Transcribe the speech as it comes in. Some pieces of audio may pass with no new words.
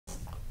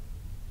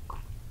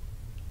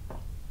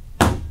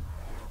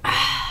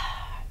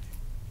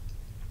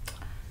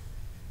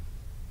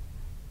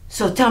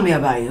So tell me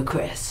about you,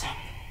 Chris.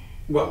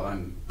 Well,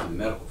 I'm in the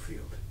medical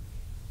field.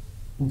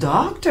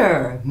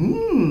 Doctor?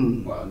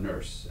 Well, a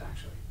nurse,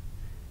 actually.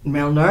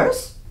 Male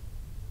nurse?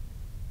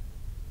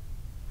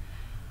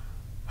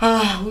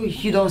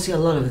 You don't see a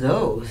lot of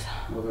those.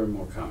 Well, they're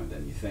more common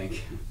than you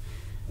think.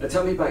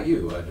 Tell me about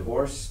you.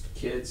 Divorced,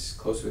 kids,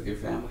 close with your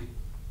family?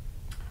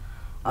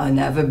 I've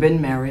never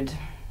been married.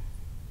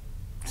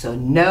 So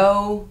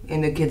no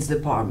in the kids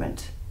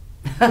department.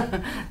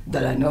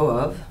 That I know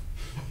of.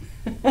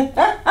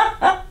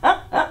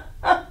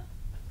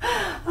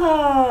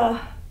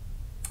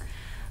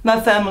 My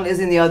family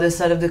is in the other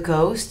side of the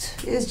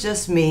coast. It's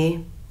just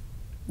me,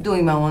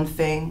 doing my own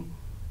thing.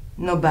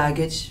 No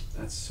baggage.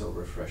 That's so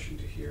refreshing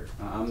to hear.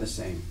 I'm the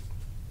same.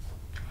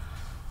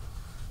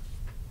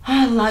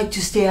 I like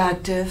to stay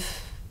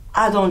active.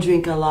 I don't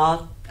drink a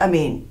lot. I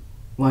mean,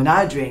 when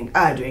I drink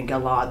a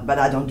lot, but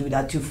I don't do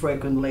that too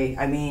frequently.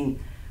 I mean,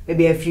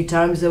 maybe a few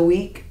times a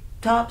week,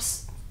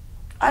 tops.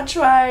 I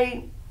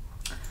try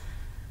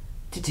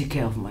to take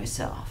care of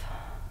myself.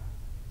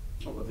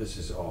 Oh, well, this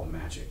is all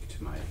magic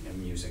to my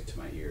music to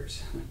my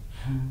ears.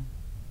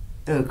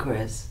 Oh,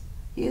 Chris,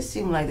 you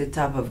seem like the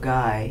type of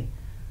guy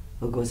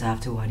who goes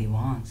after what he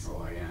wants.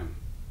 Oh, I am.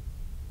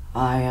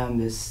 I am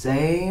the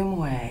same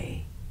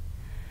way.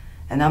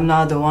 And I'm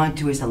not the one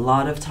to waste a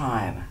lot of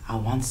time. I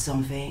want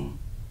something,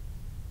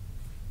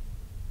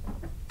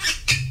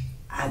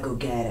 I go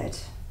get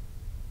it.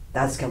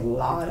 That's got a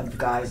lot of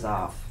guys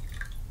off.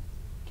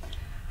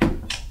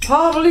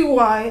 Probably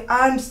why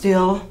I'm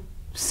still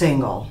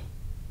single.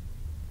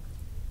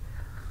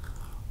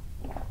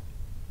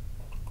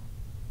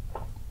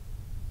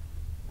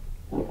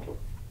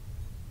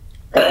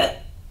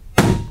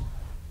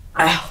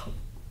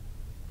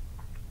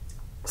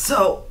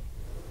 So,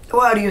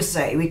 what do you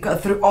say? We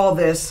cut through all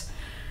this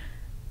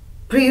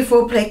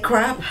pre-foreplay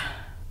crap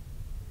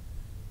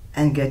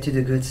and get to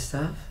the good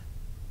stuff?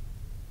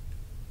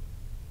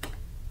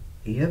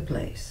 Your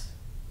place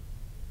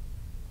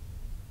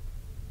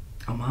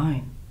or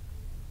mine?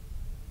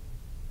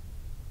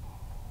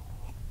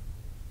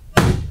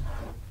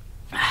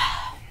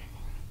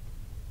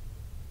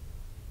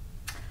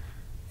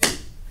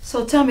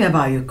 So tell me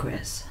about you,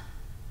 Chris.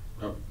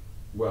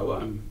 Well,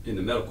 I'm in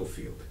the medical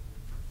field.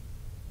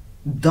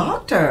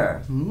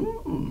 Doctor?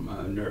 I'm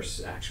a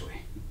nurse,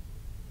 actually.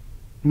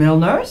 Male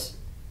nurse?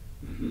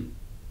 Mm-hmm.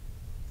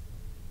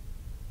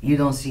 You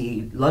don't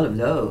see a lot of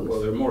those.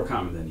 Well, they're more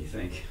common than you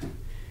think.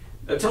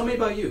 Tell me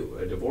about you.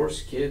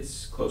 Divorced,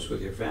 kids, close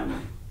with your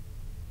family?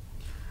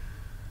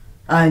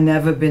 I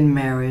never been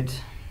married.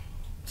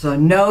 So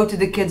no to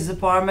the kids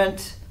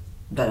department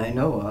that I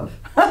know of.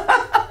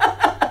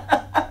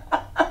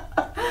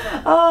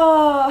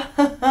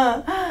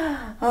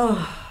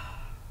 Oh.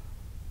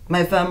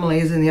 My family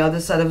is in the other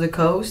side of the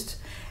coast.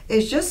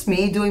 It's just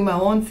me doing my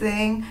own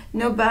thing,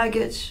 no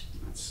baggage.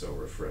 That's so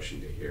refreshing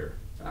to hear.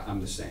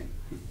 I'm the same.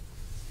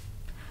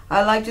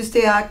 I like to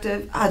stay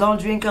active. I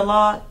don't drink a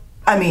lot.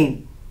 I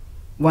mean,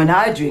 when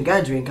I drink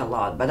a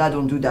lot, but I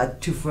don't do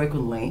that too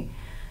frequently.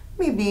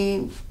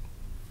 Maybe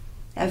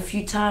a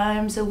few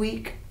times a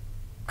week,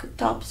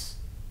 tops.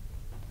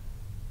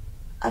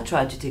 I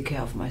try to take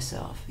care of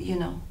myself, you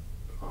know.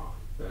 Oh,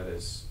 that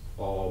is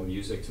all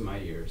music to my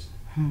ears.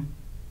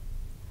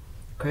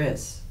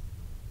 Chris,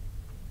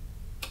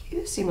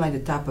 you seem like the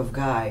type of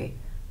guy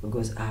who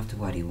goes after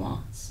what he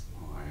wants.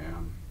 Oh, I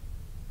am.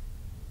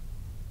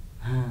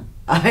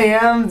 I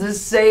am the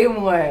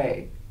same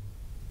way.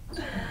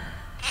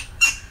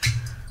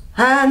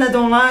 And I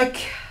don't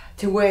like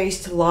to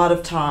waste a lot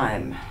of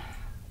time.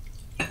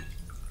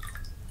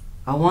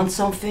 I want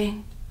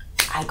something,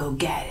 I go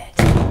get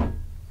it.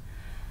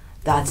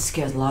 That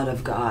scares a lot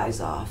of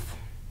guys off.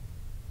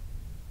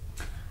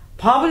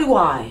 Probably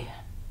why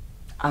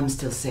I'm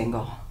still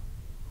single.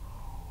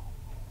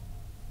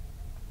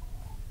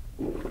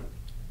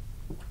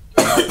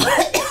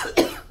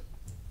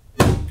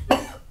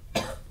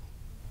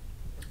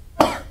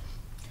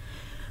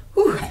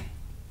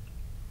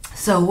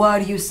 So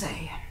what do you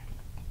say?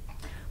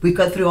 We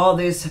cut through all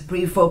this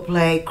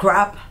pre-foreplay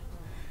crap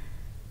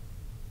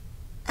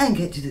and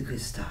get to the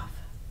good stuff.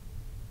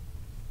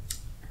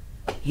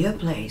 Your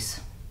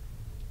place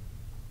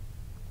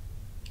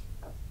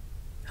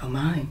or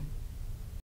mine?